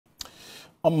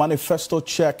On Manifesto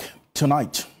Check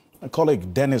tonight, my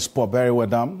colleague Denis Pawberi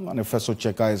Wedam, Manifesto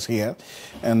Checker, is here,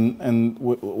 and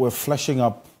we're fleshing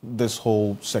up this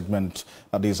whole segment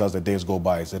at least as the days go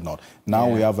by, is it not? Now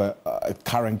we have a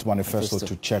current manifesto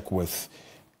to check with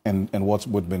and what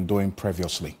we've been doing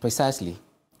previously. Precisely.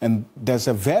 And there's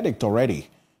a verdict already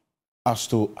as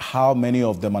to how many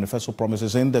of the manifesto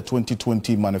promises in the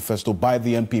 2020 manifesto by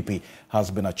the NPP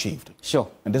has been achieved. Sure.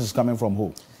 And this is coming from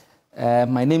who?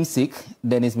 My namesake,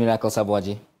 Denis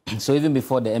Pawberi. So even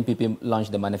before the NPP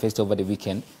launched the manifesto over the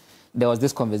weekend, there was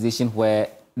this conversation where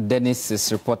Denis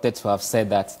is reported to have said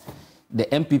that the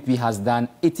NPP has done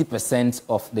 80%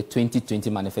 of the 2020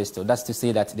 manifesto. That's to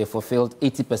say that they fulfilled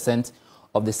 80%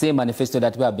 of the same manifesto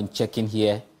that we have been checking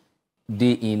here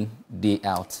day in, day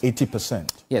out. 80%?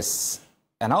 Yes.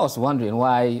 And I was wondering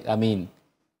why,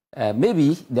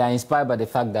 maybe they are inspired by the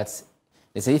fact that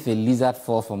they say if a lizard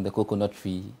falls from the coconut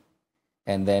tree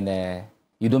and then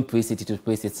you don't praise it, it will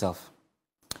praise itself.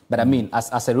 But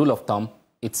as a rule of thumb,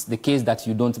 it's the case that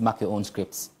you don't mark your own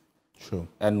scripts. Sure.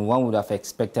 And one would have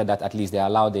expected that at least they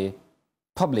allow the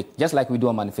public, just like we do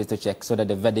a manifesto check, so that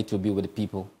the verdict will be with the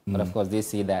people. But of course, they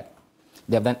say that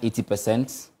they have done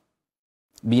 80%,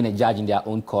 being a judge in their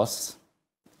own cause.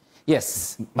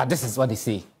 Yes, but this is what they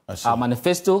say. Our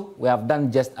manifesto, we have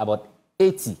done just about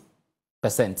 80%.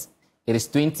 It is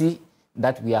 20%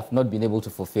 that we have not been able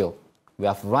to fulfill. We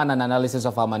have run an analysis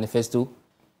of our manifesto.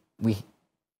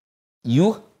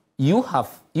 You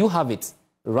have it.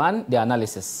 Run the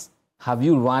analysis. Have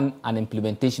you run an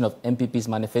implementation of NPP's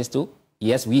manifesto?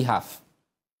 Yes, we have.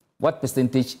 What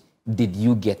percentage did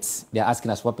you get? They're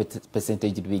asking us what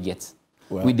percentage did we get.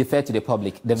 Well, we defer to the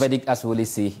public. The verdict, as we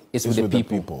always say, is with the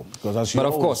people. Because but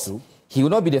of course, he will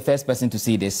not be the first person to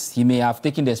say this. He may have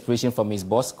taken the inspiration from his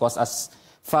boss, because as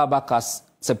far back as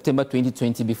September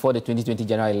 2020, before the 2020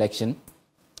 general election,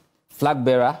 flag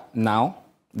bearer now,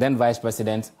 then vice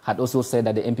president, had also said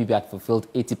that the NPP had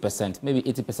fulfilled 80%. Maybe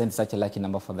 80% is such a lucky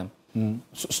number for them.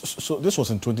 So this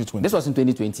was in 2020? This was in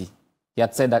 2020. He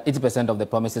had said that 80% of the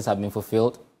promises have been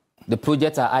fulfilled. The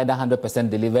projects are either 100%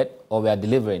 delivered or we are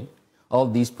delivering. All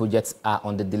these projects are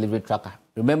on the delivery tracker.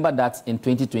 Remember that in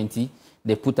 2020,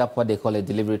 they put up what they call a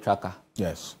delivery tracker.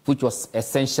 Yes. Which was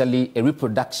essentially a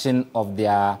reproduction of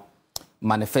their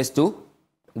manifesto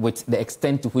with the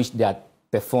extent to which they had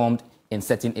performed in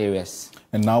certain areas.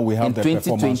 And now we have the performance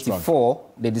tracker. In 2024,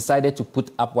 they decided to put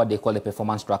up what they call a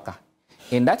performance tracker.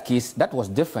 In that case, that was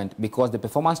different because the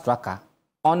performance tracker,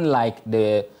 unlike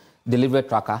the delivery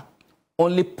tracker,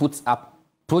 only puts up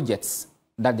projects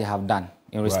that they have done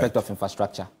in respect of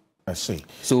infrastructure. I see.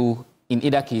 So in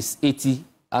either case, 80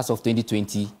 as of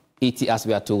 2020, 80 as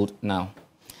we are told now.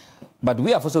 But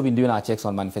we have also been doing our checks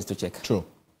on Manifesto Check. True.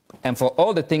 And for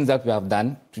all the things that we have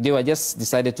done, today we just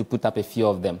decided to put up a few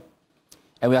of them.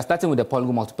 And we are starting with the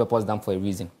Polgo multipurpose dam for a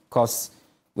reason. Because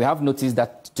we have noticed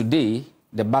that today,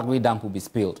 the Bagri dam will be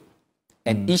spilled.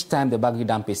 And each time the Bagri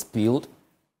dam is spilled,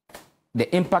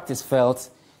 the impact is felt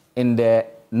in the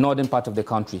northern part of the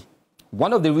country.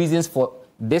 One of the reasons for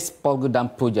this Polgo dam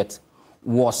project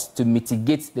was to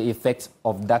mitigate the effect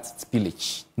of that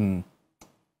spillage.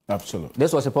 Absolutely.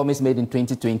 This was a promise made in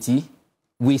 2020.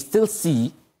 We still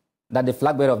see that the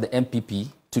flag bearer of the NPP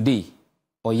today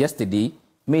or yesterday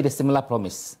made a similar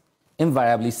promise,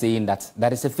 invariably saying that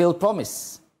that is a failed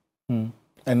promise. And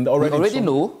we already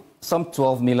know some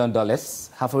 $12 million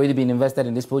have already been invested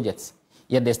in this project,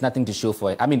 yet there's nothing to show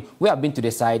for it. We have been to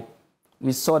the site.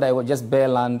 We saw that it was just bare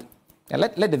land. And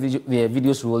let the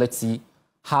videos roll. Let's see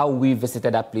how we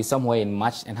visited that place somewhere in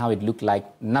March and how it looked like.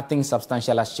 Nothing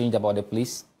substantial has changed about the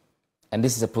place. And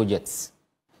this is a project.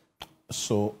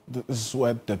 So this is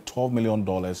where the $12 million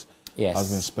has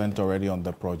been spent already on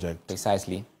the project.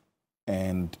 Precisely.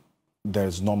 And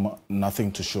there's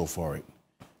nothing to show for it.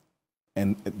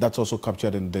 And that's also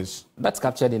captured in this? That's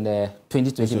captured in the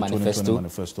 2020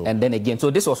 manifesto. And then again, so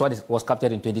this was what was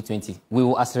captured in 2020. We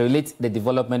will accelerate the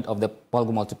development of the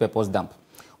Polgo multipurpose dam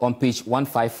on page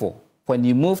 154. When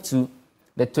you move to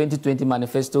the 2020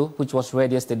 manifesto, which was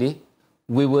read yesterday,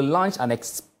 we will launch an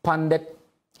expanded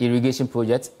irrigation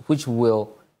project, which will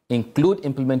include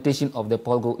implementation of the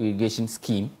Polgo irrigation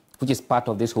scheme, which is part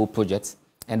of this whole project,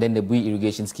 and then the Bui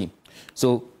irrigation scheme.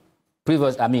 So,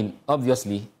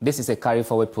 obviously, this is a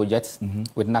carry-forward project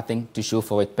with nothing to show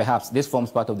for it. Perhaps this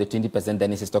forms part of the 20%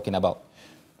 Denis is talking about.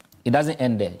 It doesn't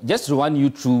end there. Just to run you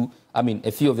through,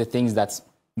 a few of the things that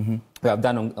we have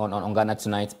done on Ghana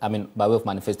tonight, by way of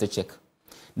Manifesto Check.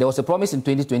 There was a promise in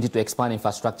 2020 to expand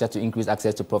infrastructure to increase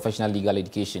access to professional legal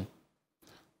education.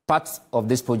 Part of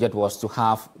this project was to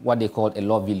have what they called a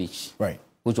law village, right,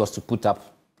 which was to put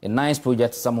up a nice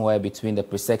project somewhere between the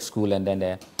pre-sec school and then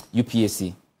the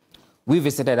UPAC. We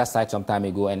visited that site some time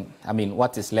ago, and I mean,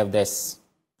 what is left there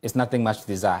is nothing much to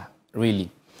desire, really.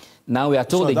 Now we are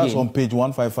told again... So that's on page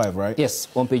 155, right? Yes,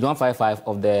 on page 155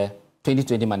 of the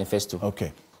 2020 manifesto.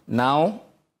 Okay. Now,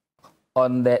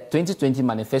 on the 2020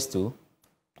 manifesto,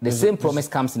 the same promise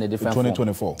comes in a different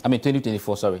 2024. form. I mean,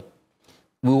 2024, sorry.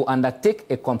 We will undertake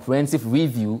a comprehensive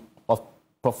review of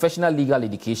professional legal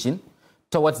education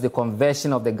towards the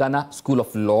conversion of the Ghana School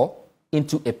of Law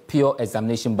into a pure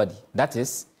examination body. That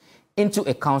is, into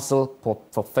a council for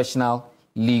professional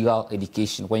legal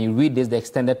education. When you read this, the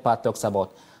extended part talks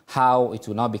about how it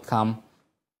will now become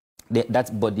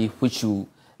that body which will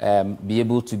be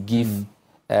able to give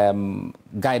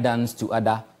guidance to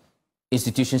other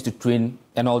institutions to train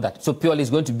and all that. So purely it's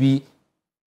going to be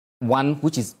one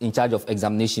which is in charge of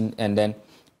examination, and then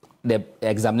the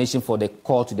examination for the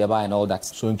call to the bar and all that.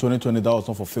 So in 2020 that was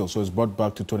not fulfilled, so it's brought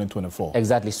back to 2024.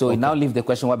 Exactly. So it now leaves the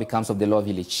question, what becomes of the law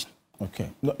village? Okay.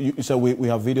 No, you said we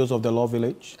have videos of the law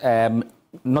village?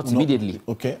 Not immediately.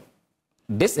 Okay.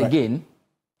 This again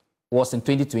was in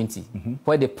 2020,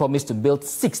 where they promised to build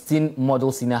 16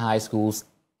 model senior high schools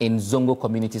in Zongo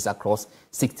communities across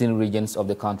 16 regions of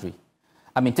the country.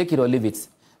 I mean, take it or leave it,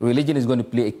 religion is going to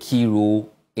play a key role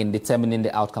in determining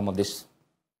the outcome of this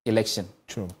election.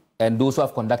 True. And those who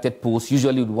have conducted polls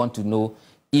usually would want to know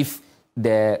if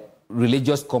the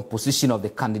religious composition of the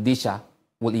candidature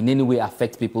will in any way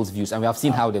affect people's views. And we have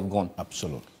seen how they've gone.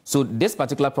 Absolutely. So this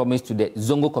particular promise to the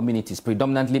Zongo communities,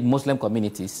 predominantly Muslim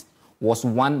communities, was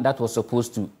one that was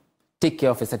supposed to take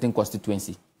care of a certain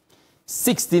constituency.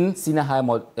 16 senior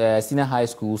high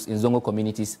schools in Zongo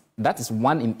communities, that is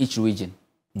one in each region.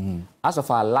 As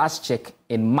of our last check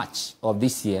in March of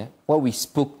this year, where we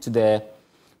spoke to the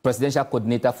presidential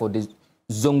coordinator for the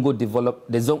Zongo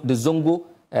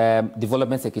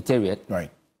Development Secretariat,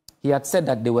 right, he had said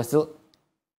that they were still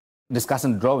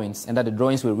discussing drawings and that the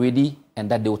drawings were ready and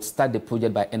that they would start the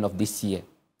project by end of this year.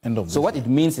 So what it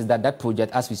means is that that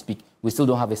project, as we speak, we still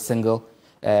don't have a single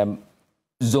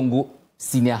Zongo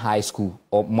senior high school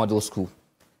or model school.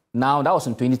 Now, that was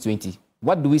in 2020.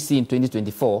 What do we see in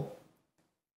 2024?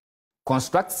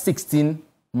 Construct 16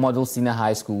 model senior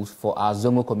high schools for our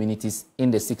Zongo communities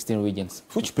in the 16 regions.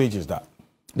 Which page is that?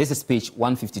 This is page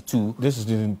 152. This is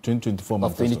in 2024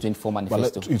 manifesto. Of 2024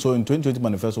 manifesto. So in 2020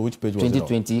 manifesto, which page was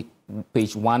 2020, it on?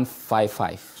 Page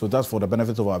 155. So that's for the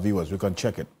benefit of our viewers. We can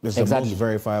check it. This is the most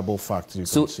verifiable fact you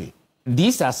can see.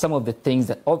 These are some of the things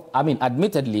that, I mean,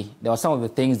 admittedly, there were some of the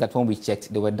things that when we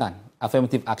checked, they were done.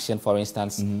 Affirmative action, for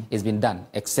instance, has been done,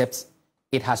 except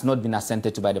it has not been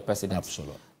assented to by the president.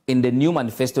 Absolutely. In the new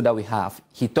manifesto that we have,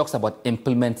 he talks about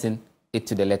implementing it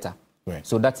to the letter. Right.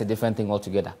 So that's a different thing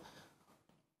altogether.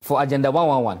 For Agenda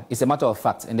 111, it's a matter of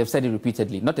fact, and they've said it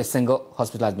repeatedly, not a single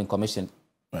hospital has been commissioned.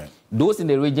 Right. Those in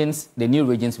the regions, the new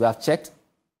regions, we have checked,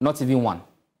 not even one.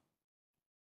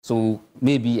 So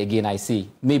maybe, again, I say,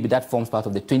 maybe that forms part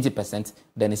of the 20%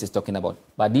 Denis is talking about.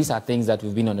 But these are things that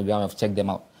we've been on the ground, have checked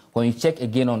them out. When you check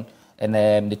again on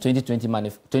the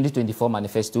 2024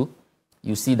 manifesto,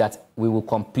 you see that we will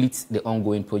complete the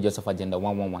ongoing projects of Agenda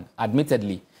 111.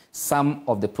 Admittedly, some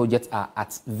of the projects are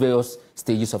at various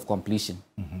stages of completion.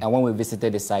 And when we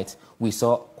visited the site, we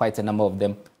saw quite a number of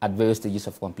them at various stages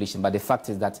of completion. But the fact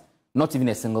is that not even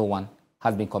a single one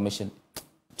has been commissioned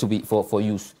to be for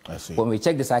use. I see. When we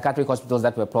check the psychiatric hospitals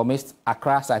that were promised,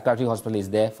 Accra Psychiatric Hospital is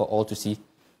there for all to see.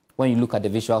 When you look at the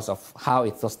visuals of how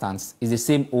it still stands, it's the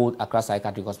same old Accra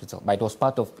Psychiatric Hospital, but it was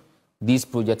part of these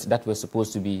projects that were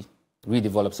supposed to be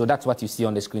redeveloped. So that's what you see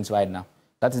on the screens right now.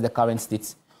 That is the current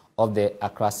state of the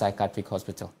Accra Psychiatric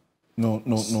Hospital. No,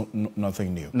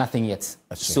 nothing new. Nothing yet.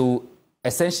 So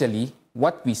essentially,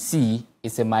 what we see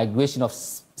is a migration of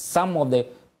some of the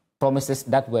promises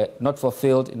that were not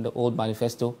fulfilled in the old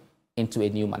manifesto into a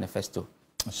new manifesto.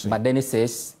 But then it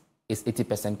says it's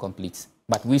 80% complete.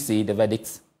 But we say the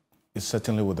verdict is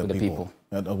certainly with the people.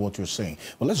 What you're saying.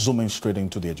 Well, let's zoom in straight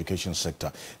into the education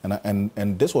sector.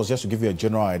 And this was just to give you a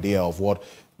general idea of what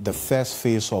the first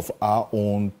phase of our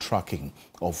own tracking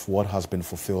of what has been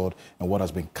fulfilled and what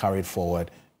has been carried forward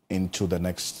into the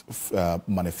next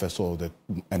manifesto of the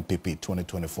NPP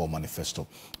 2024 manifesto.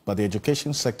 But the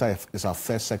education sector is our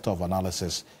first sector of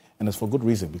analysis, and it's for good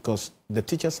reason, because the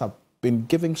teachers have been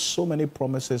giving so many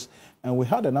promises, and we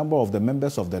had a number of the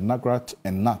members of the NAGRAT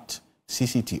and NAT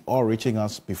CCT all reaching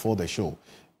us before the show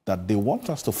that they want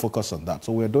us to focus on that.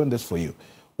 So we're doing this for you.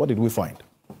 What did we find?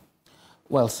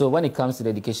 Well, so when it comes to the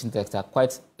education sector,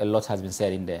 quite a lot has been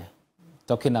said in there,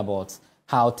 talking about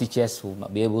how teachers will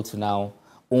be able to now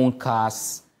own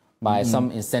cars by some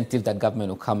incentive that government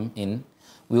will come in.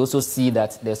 we also see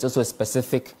that there's also a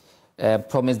specific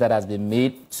promise that has been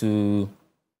made to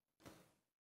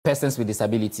persons with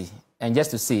disability. And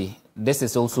just to say, this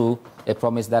is also a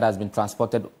promise that has been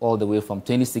transported all the way from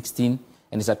 2016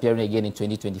 and is appearing again in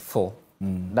 2024.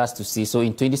 That's to see. So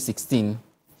in 2016,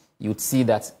 you'd see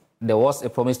that there was a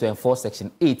promise to enforce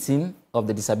Section 18 of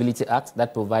the Disability Act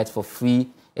that provides for free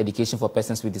education for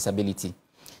persons with disability.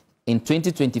 In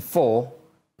 2024,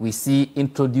 we see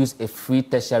introduce a free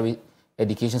tertiary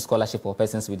education scholarship for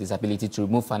persons with disability to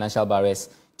remove financial barriers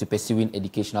to pursuing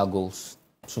educational goals.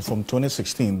 So from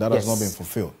 2016, that has not been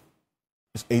fulfilled.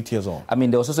 It's 8 years old. I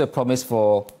mean, there was also a promise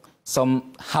for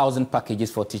some housing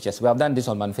packages for teachers. We have done this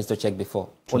on Manifesto Check before,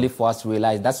 only for us to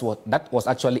realize that was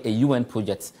actually a UN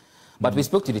project. But we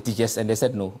spoke to the teachers and they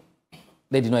said no.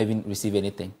 They did not even receive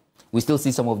anything. We still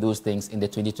see some of those things in the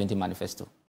 2020 manifesto.